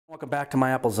Welcome back to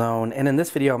My Apple Zone, and in this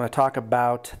video I'm going to talk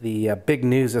about the big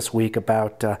news this week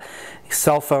about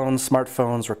cell phones,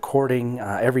 smartphones recording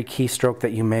every keystroke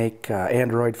that you make,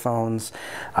 Android phones,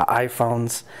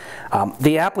 iPhones.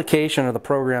 The application or the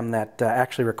program that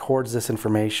actually records this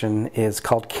information is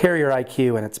called Carrier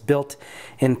IQ, and it's built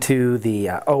into the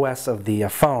OS of the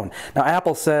phone. Now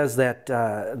Apple says that,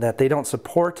 that they don't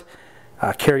support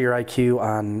Carrier IQ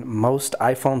on most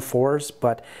iPhone 4s,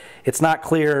 but it's not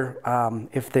clear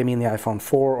if they mean the iPhone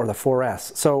 4 or the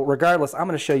 4S. So regardless, I'm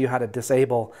going to show you how to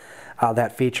disable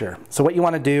that feature. So what you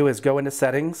want to do is go into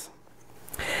Settings,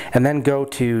 and then go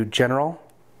to General,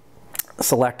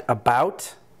 select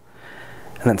About,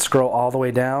 and then scroll all the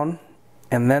way down,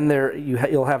 and then there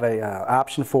you'll have a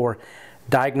option for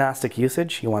Diagnostic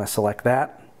Usage. You want to select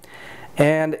that,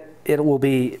 and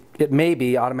it may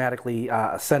be automatically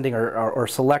sending or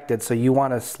selected, so you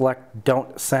want to select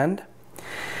Don't Send.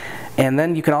 And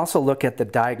then you can also look at the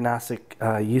diagnostic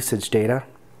usage data,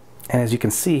 and as you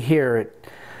can see here,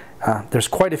 there's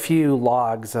quite a few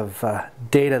logs of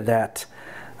data that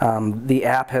the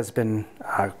app has been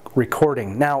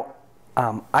recording. Now,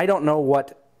 I don't know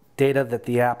what data that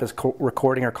the app is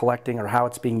recording or collecting or how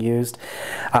it's being used.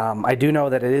 I do know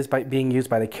that it is being used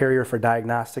by the carrier for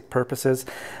diagnostic purposes,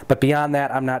 but beyond that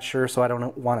I'm not sure, so I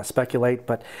don't want to speculate,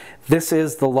 but this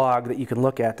is the log that you can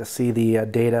look at to see the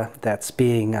data that's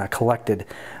being collected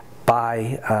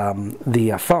by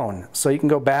the phone. So you can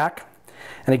go back,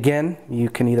 and again you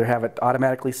can either have it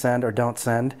automatically send or don't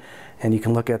send, and you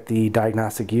can look at the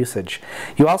diagnostic usage.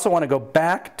 You also want to go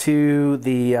back to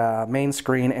the main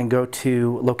screen and go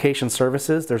to Location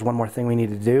Services. There's one more thing we need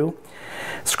to do.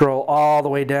 Scroll all the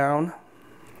way down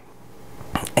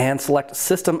and select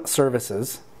System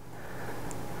Services,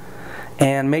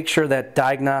 and make sure that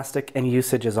diagnostic and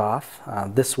usage is off.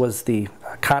 This was the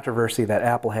controversy that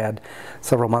Apple had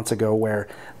several months ago, where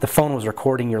the phone was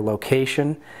recording your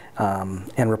location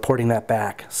and reporting that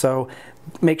back. So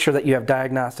make sure that you have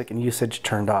diagnostic and usage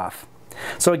turned off.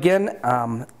 So again,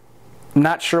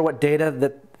 not sure what data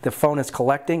that the phone is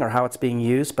collecting or how it's being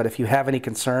used, but if you have any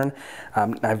concern,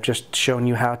 I've just shown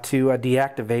you how to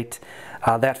deactivate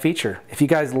that feature. If you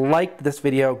guys liked this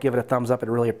video, give it a thumbs up. I'd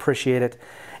really appreciate it.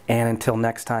 And until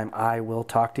next time, I will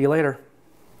talk to you later.